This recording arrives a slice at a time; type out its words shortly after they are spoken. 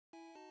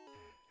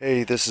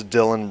Hey, this is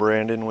Dylan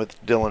Brandon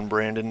with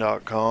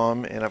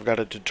DylanBrandon.com, and I've got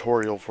a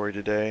tutorial for you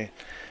today.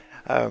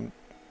 Um,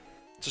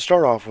 to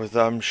start off with,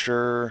 I'm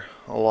sure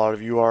a lot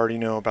of you already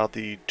know about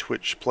the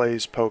Twitch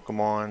Plays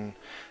Pokemon.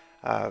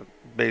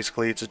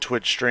 Basically, it's a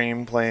Twitch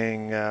stream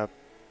playing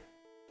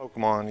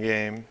Pokemon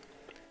game,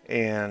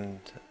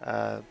 and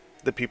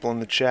the people in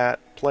the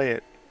chat play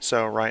it.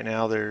 So right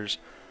now there's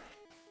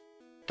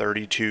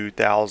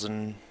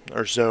 32,000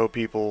 or so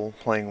people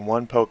playing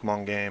one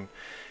Pokemon game.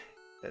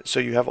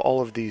 So you have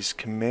all of these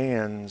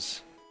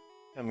commands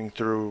coming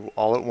through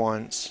all at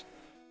once,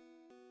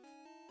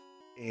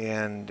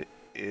 and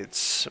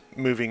it's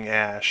moving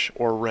Ash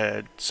or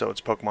Red, so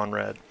it's Pokemon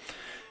Red.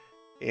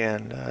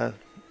 And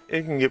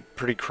it can get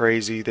pretty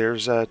crazy.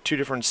 There's two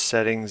different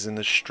settings in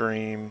the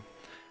stream.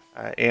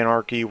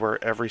 Anarchy,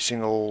 where every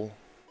single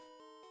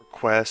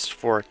request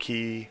for a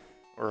key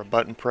or a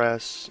button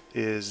press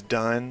is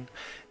done.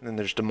 And then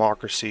there's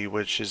Democracy,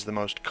 which is the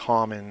most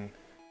common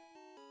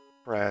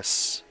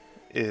press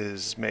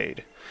is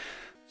made.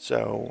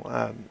 So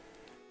I'm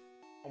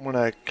going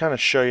to kind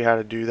of show you how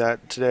to do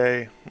that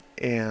today,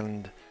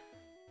 and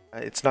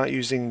it's not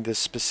using this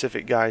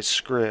specific guy's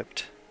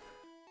script,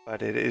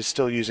 but it is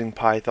still using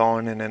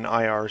Python and an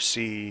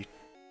IRCbot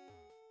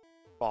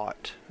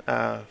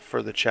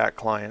for the chat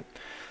client.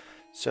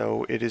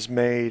 So it is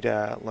made,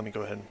 let me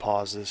go ahead and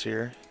pause this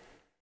here.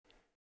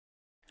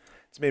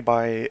 It's made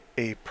by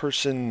a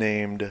person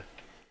named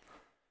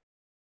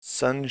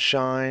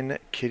Sunshine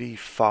Kitty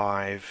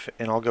 5,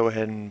 and I'll go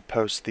ahead and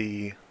post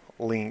the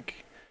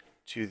link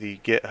to the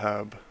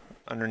GitHub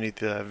underneath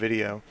the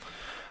video.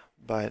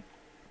 But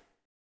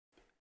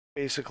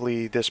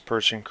basically this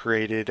person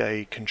created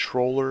a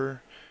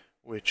controller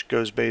which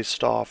goes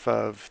based off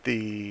of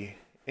the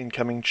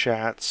incoming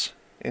chats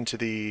into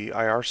the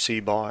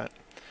IRCbot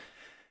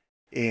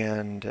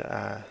and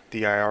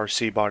the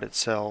IRCbot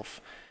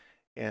itself,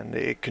 and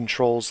it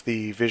controls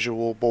the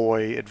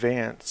VisualBoy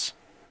Advance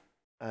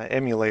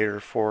emulator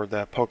for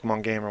the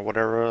Pokemon game or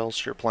whatever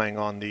else you're playing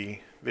on the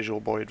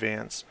VisualBoy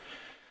Advance.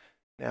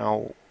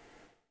 Now,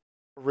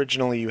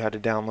 originally you had to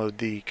download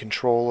the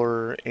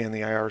controller and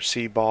the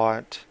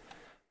IRCbot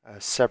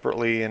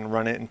separately and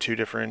run it in two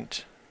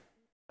different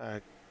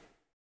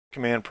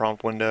command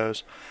prompt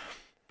windows,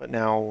 but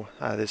now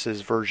this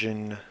is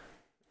version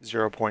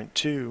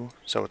 0.2,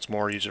 so it's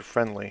more user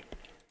friendly.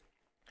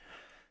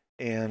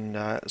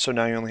 And so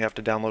now you only have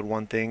to download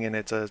one thing, and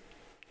it's a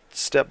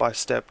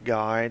step-by-step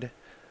guide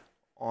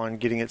on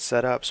getting it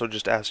set up. So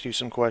just ask you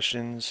some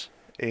questions,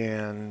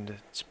 and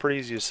it's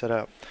pretty easy to set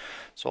up.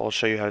 So I'll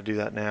show you how to do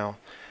that now.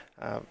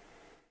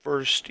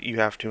 First, you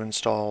have to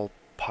install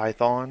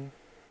Python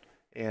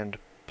and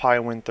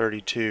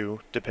PyWin32.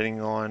 Depending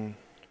on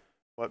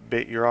what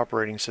bit your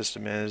operating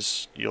system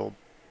is, you'll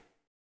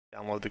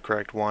download the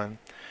correct one,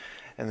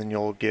 and then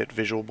you'll get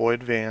VisualBoy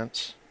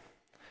Advance,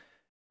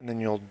 and then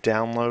you'll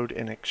download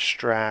and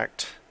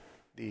extract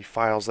the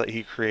files that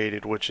he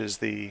created, which is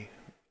the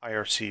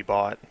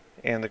IRCbot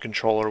and the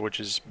controller, which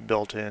is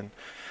built in.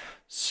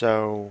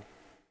 So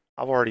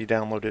I've already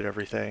downloaded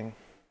everything,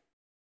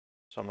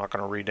 so I'm not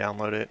going to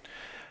re-download it.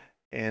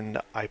 And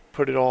I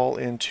put it all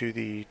into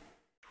the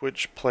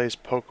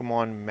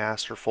TwitchPlaysPokemon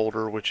master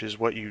folder, which is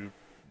what you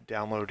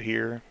download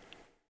here.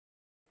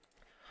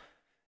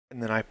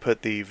 And then I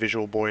put the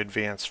VisualBoy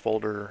Advance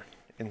folder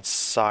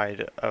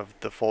inside of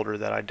the folder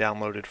that I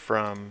downloaded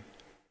from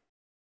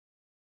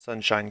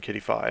Sunshine Kitty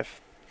 5.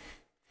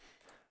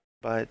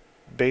 But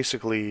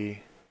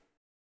basically,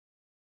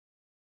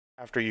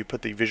 after you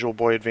put the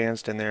VisualBoy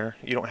Advanced in there,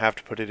 you don't have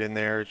to put it in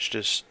there, it's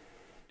just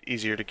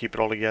easier to keep it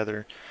all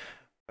together.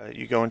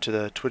 You go into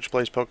the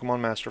TwitchPlaysPokemon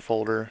master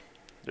folder,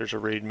 there's a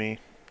README,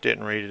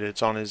 didn't read it,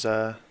 it's on his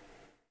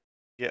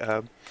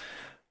GitHub.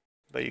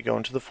 But you go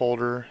into the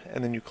folder,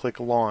 and then you click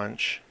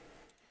Launch,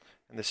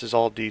 and this is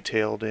all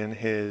detailed in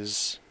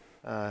his,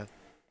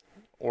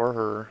 or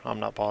her, I'm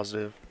not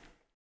positive,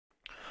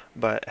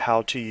 but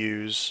how to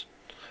use.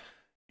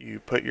 You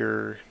put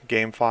your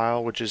game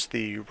file, which is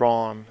the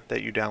ROM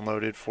that you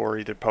downloaded for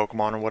either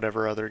Pokemon or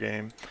whatever other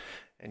game,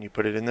 and you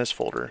put it in this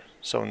folder.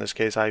 So in this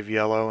case I have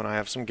yellow, and I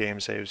have some game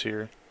saves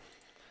here.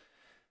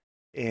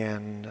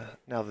 And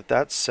now that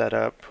that's set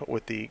up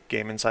with the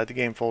game inside the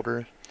game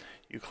folder,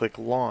 you click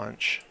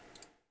Launch,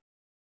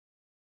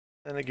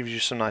 and it gives you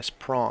some nice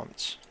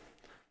prompts.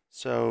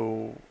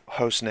 So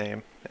host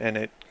name, and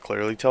it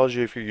clearly tells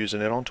you if you're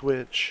using it on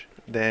Twitch.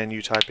 Then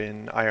you type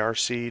in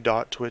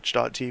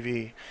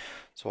irc.twitch.tv.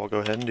 So I'll go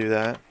ahead and do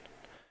that.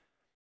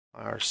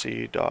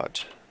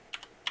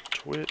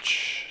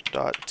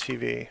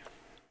 irc.twitch.tv.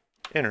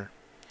 Enter.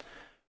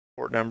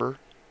 Port number,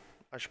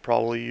 I should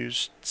probably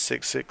use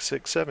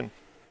 6667.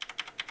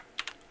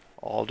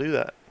 I'll do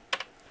that.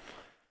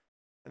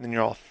 And then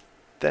your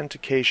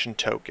authentication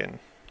token.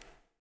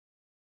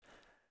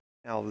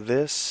 Now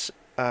this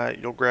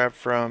you'll grab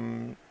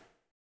from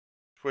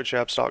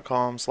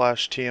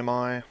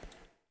twitchapps.com/TMI.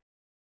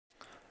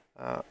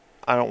 I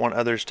don't want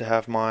others to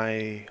have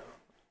my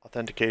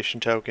authentication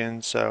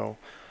token, so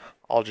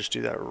I'll just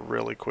do that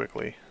really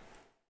quickly.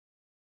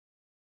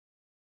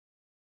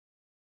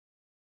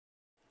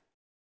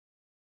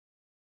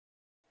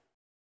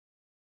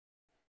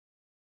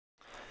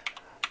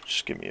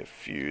 Just give me a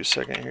few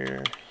seconds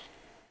here.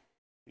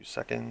 Few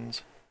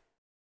seconds.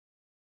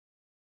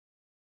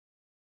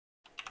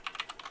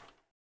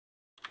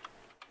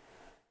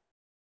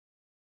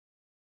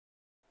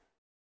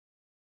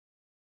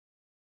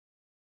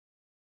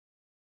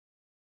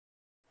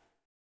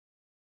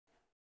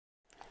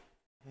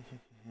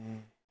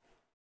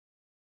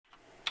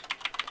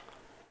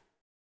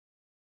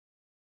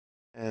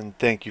 And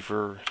thank you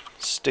for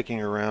sticking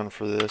around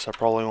for this. I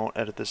probably won't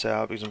edit this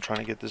out because I'm trying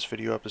to get this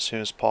video up as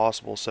soon as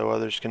possible so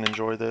others can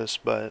enjoy this,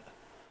 but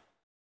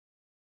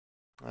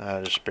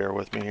just bear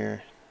with me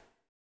here.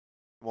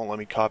 It won't let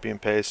me copy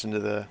and paste into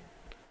the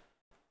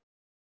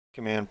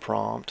command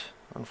prompt,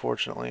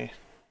 unfortunately.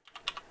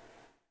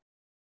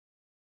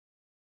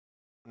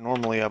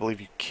 Normally I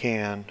believe you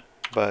can,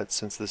 but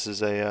since this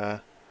is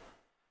a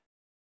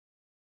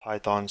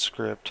Python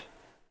script,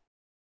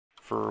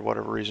 for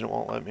whatever reason it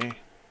won't let me.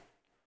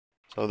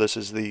 So this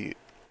is the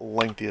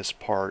lengthiest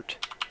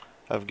part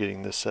of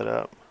getting this set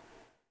up.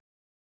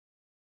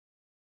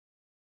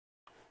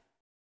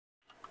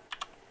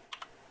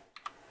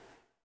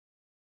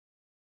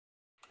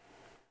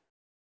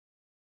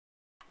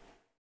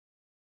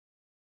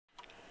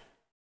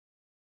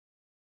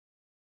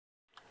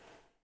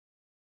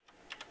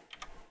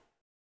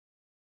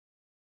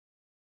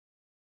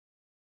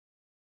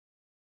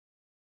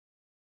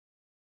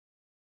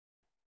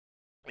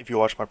 If you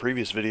watch my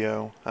previous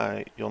video,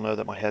 you'll know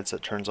that my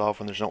headset turns off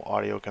when there's no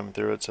audio coming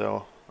through it,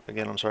 so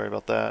again, I'm sorry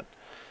about that.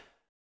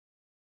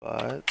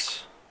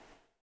 But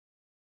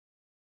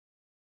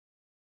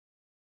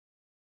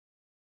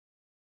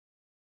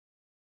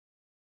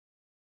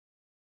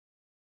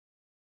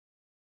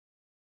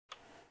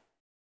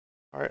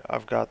alright,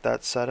 I've got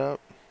that set up.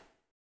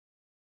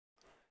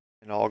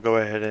 And I'll go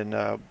ahead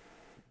and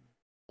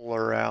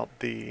blur out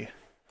the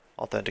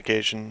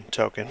authentication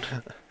token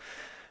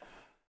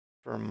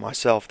for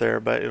myself there,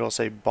 but it'll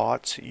say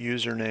bot's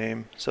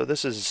username. So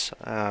this is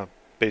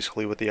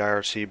basically what the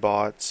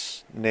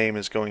IRCbot's name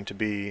is going to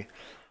be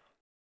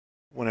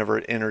whenever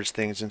it enters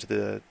things into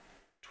the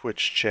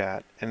Twitch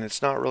chat. And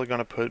it's not really going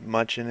to put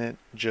much in it,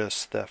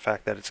 just the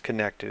fact that it's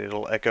connected.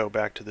 It'll echo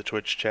back to the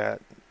Twitch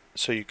chat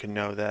so you can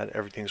know that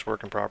everything's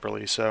working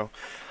properly. So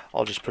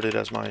I'll just put it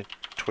as my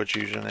Twitch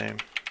username.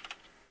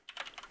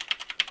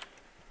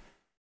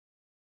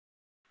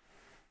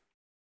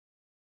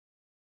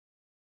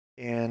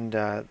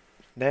 And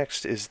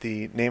next is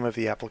the name of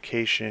the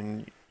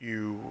application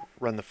you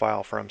run the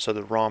file from, so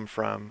the ROM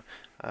from.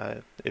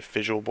 If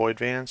VisualBoy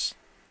Advance,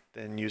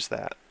 then use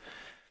that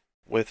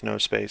with no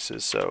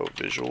spaces, so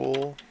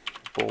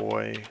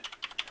VisualBoy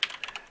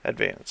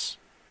Advance.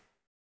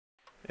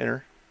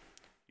 Enter.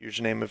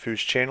 Username of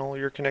whose channel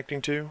you're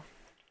connecting to.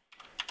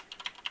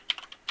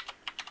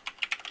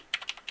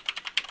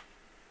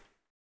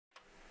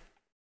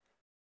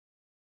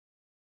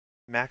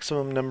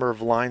 Maximum number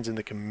of lines in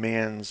the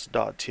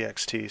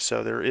commands.txt.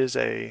 So there is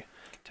a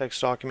text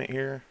document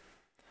here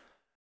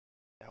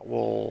that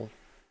will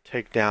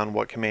take down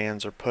what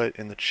commands are put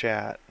in the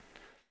chat,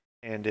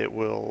 and it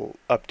will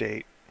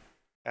update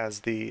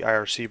as the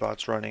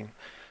IRCbot's running.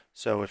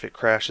 So if it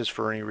crashes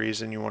for any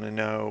reason, you want to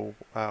know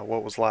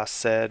what was last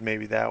said,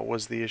 maybe that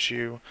was the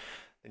issue,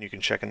 then you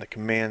can check in the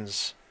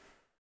commands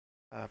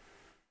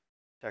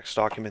text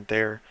document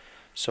there.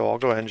 So I'll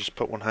go ahead and just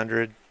put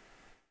 100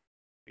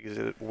 because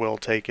it will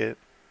take it.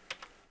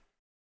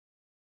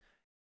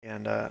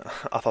 And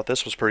I thought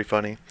this was pretty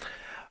funny.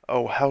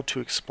 Oh, how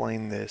to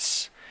explain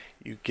this.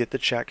 You get the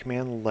chat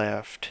command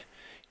left.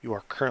 You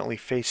are currently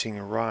facing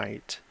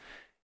right.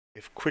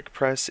 If quick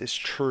press is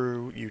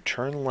true, you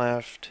turn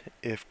left.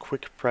 If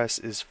quick press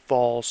is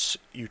false,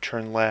 you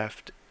turn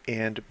left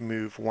and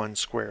move 1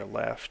 square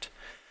left.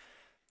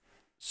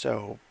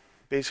 So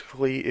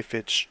basically, if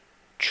it's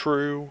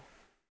true,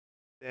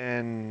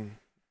 then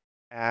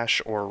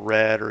ash or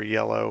red or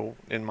yellow,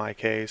 in my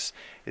case,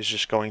 is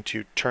just going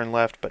to turn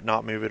left but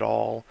not move at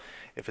all.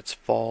 If it's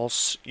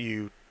false,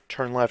 you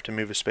turn left and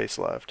move a space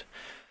left.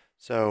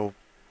 So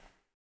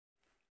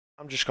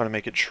I'm just going to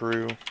make it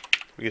true,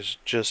 because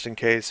just in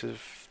case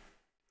if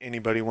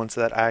anybody wants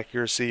that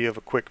accuracy of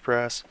a quick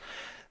press,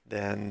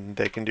 then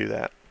they can do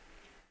that.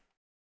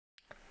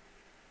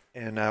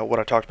 And what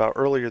I talked about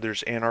earlier,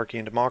 there's anarchy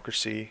and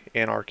democracy.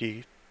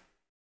 Anarchy,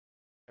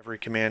 every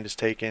command is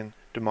taken.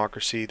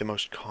 Democracy, the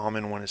most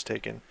common one, is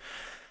taken.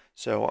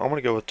 So I'm going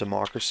to go with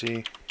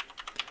democracy.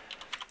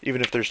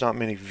 Even if there's not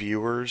many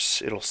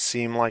viewers, it'll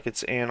seem like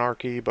it's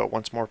anarchy, but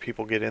once more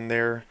people get in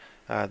there,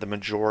 the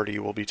majority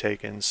will be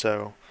taken.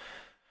 So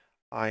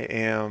I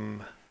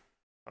am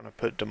going to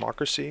put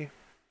democracy,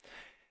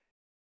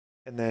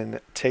 and then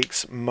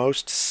takes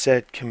most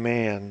said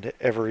command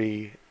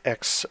every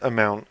X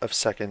amount of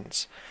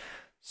seconds.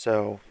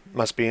 So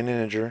must be an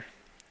integer.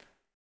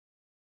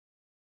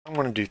 I'm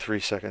going to do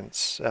 3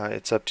 seconds.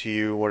 It's up to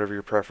you, whatever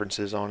your preference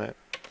is on it.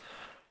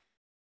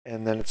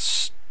 And then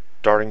it's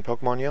starting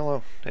Pokemon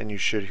Yellow, and you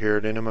should hear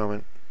it in a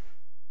moment.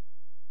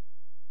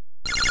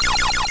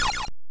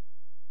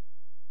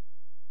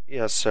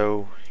 Yeah,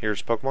 so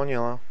here's Pokemon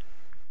Yellow.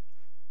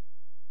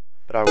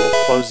 but I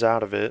will close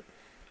out of it.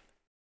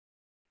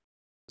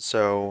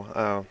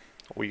 So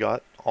we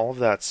got all of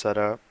that set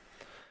up,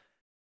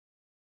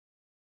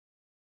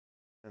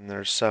 and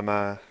there's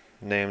some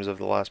names of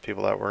the last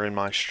people that were in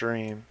my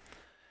stream.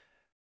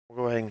 We'll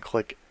go ahead and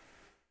click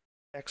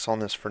X on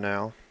this for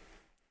now.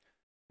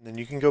 And then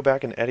you can go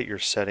back and edit your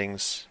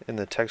settings in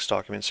the text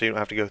document, so you don't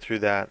have to go through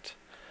that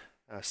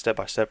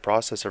step-by-step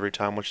process every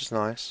time, which is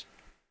nice.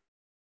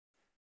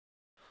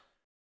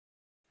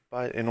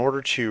 But in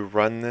order to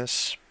run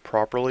this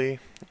properly,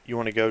 you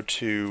want to go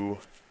to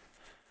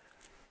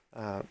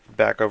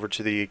back over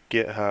to the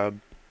GitHub,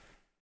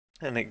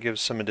 and it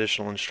gives some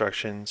additional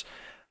instructions.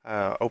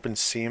 Open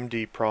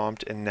CMD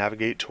prompt and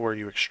navigate to where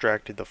you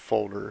extracted the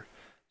folder.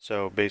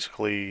 So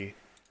basically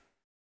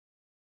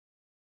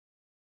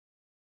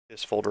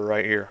this folder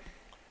right here,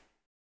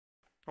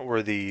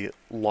 where the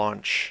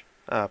launch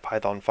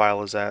Python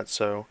file is at.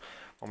 So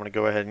I'm going to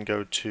go ahead and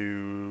go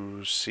to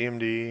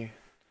CMD.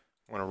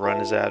 I'm going to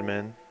run as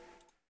admin.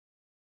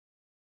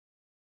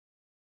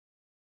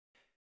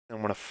 I'm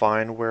going to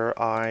find where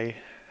I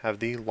have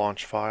the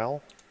launch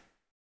file.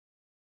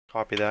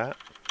 Copy that.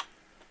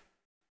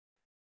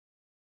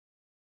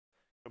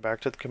 Go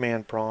back to the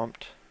command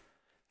prompt.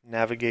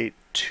 Navigate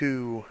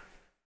to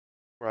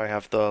where I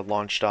have the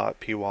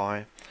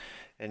launch.py.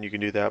 And you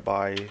can do that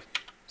by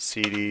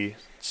cd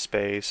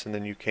space, and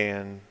then you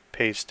can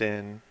paste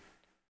in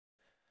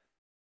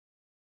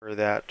where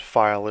that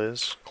file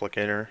is. Click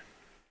enter.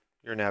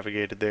 You're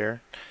navigated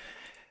there.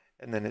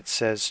 And then it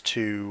says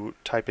to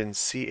type in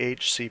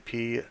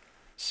chcp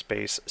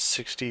space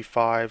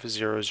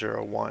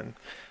 65001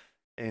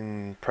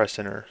 and press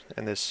enter.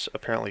 And this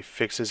apparently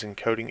fixes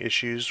encoding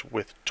issues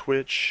with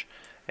Twitch,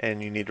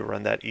 and you need to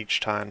run that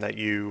each time that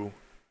you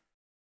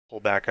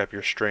pull back up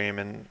your stream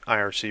in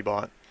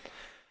IRCbot.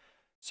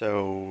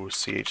 So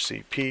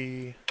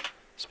chcp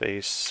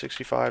space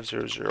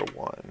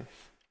 65001.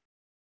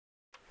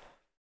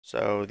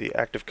 So the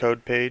active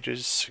code page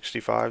is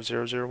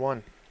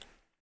 65001.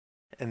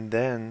 And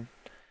then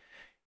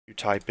you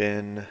type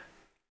in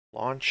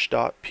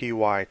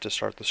launch.py to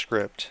start the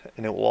script,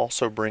 and it will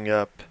also bring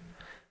up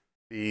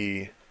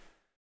the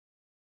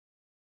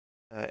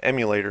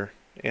emulator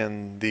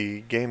in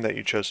the game that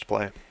you chose to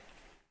play.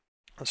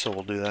 So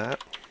we'll do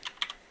that.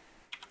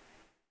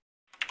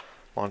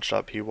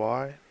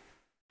 Launch.py,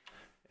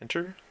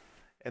 enter,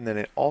 and then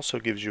it also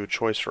gives you a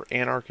choice for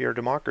anarchy or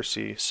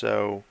democracy.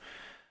 So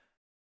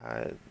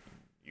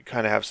you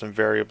kind of have some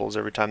variables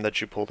every time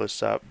that you pull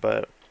this up,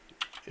 but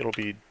it'll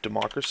be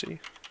democracy.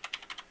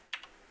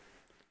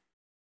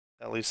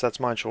 At least that's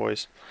my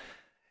choice.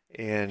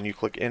 And you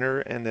click enter,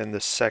 and then the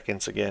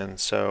seconds again.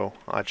 So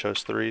I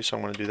chose 3, so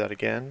I'm going to do that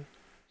again.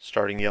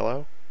 Starting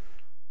yellow.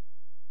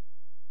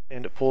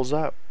 And it pulls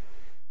up.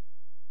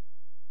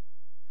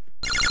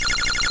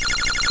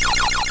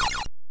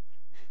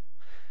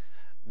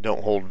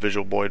 Don't hold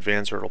VisualBoy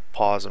Advance or it'll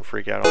pause and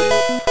freak out on you.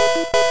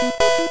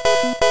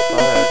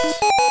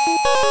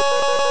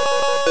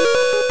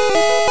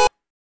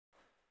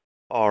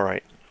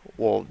 Alright,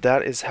 well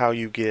that is how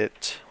you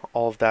get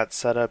all of that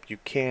set up. You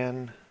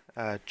can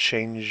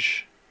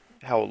change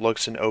how it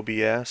looks in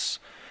OBS.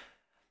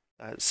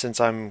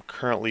 Since I'm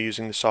currently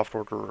using the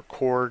software to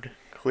record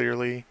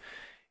clearly,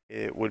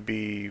 it would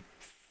be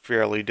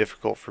fairly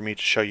difficult for me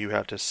to show you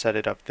how to set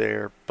it up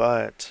there,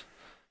 but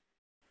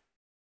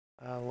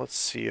let's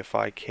see if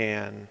I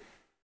can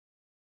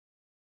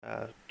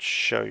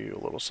show you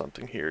a little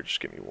something here. Just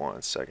give me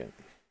 1 second.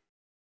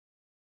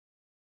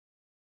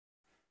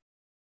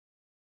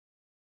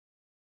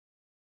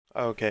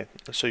 Okay,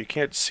 so you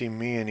can't see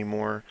me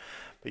anymore,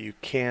 but you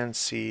can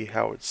see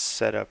how it's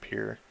set up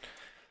here.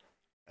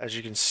 As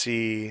you can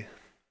see,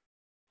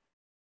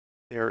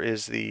 there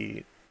is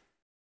the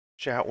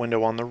chat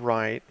window on the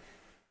right,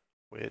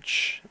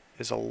 which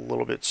is a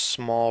little bit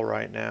small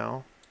right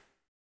now.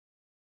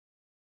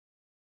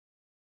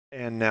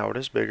 And now it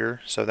is bigger,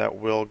 so that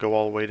will go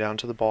all the way down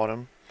to the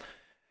bottom.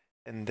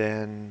 And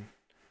then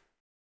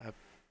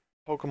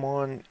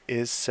Pokemon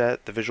is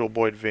set, the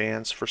VisualBoy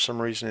Advance. For some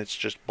reason it's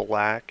just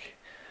black,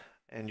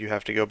 and you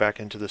have to go back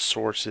into the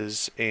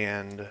sources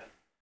and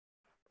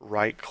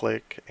right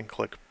click and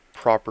click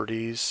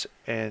properties,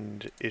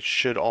 and it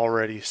should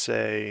already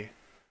say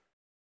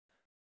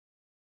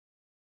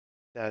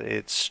that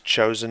it's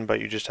chosen,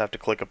 but you just have to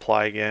click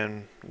apply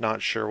again.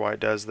 Not sure why it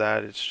does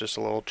that. It's just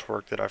a little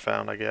twerk that I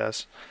found, I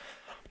guess.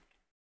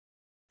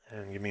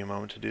 And give me a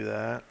moment to do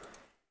that.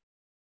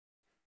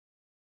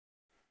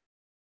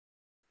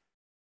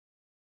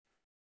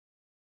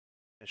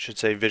 It should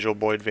say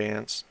VisualBoy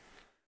Advance.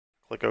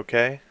 Click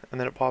OK, and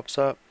then it pops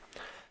up.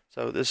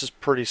 So this is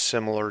pretty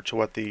similar to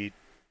what the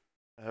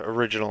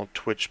original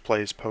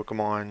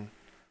TwitchPlaysPokemon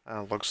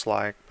looks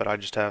like, but I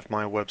just have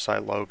my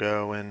website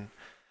logo and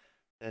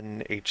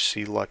then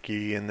HC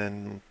Lucky and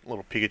then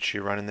little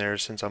Pikachu running there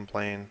since I'm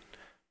playing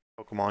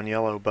Pokemon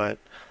Yellow. But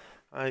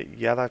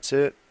yeah, that's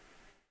it.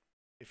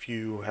 If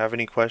you have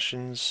any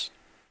questions,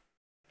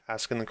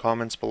 ask in the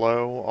comments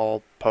below.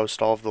 I'll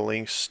post all of the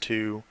links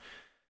to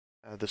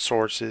the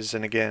sources.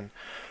 And again,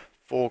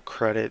 full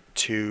credit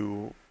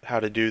to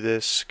how to do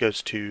this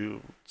goes to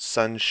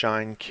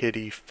Sunshine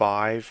Kitty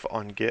 5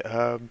 on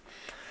GitHub.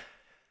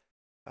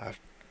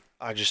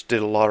 I just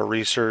did a lot of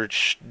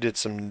research, did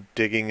some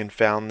digging, and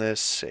found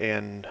this,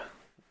 and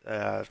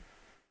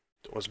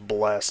was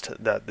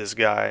blessed that this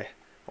guy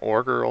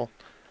or girl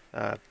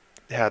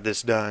had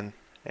this done.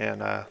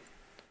 And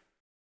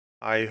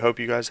I hope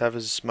you guys have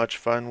as much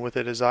fun with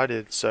it as I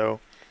did. So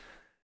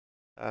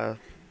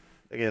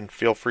again,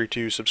 feel free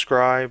to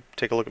subscribe,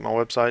 take a look at my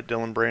website,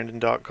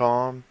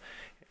 dylanbrandon.com,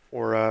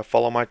 or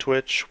follow my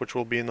Twitch, which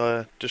will be in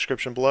the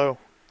description below.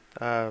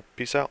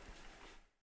 Peace out.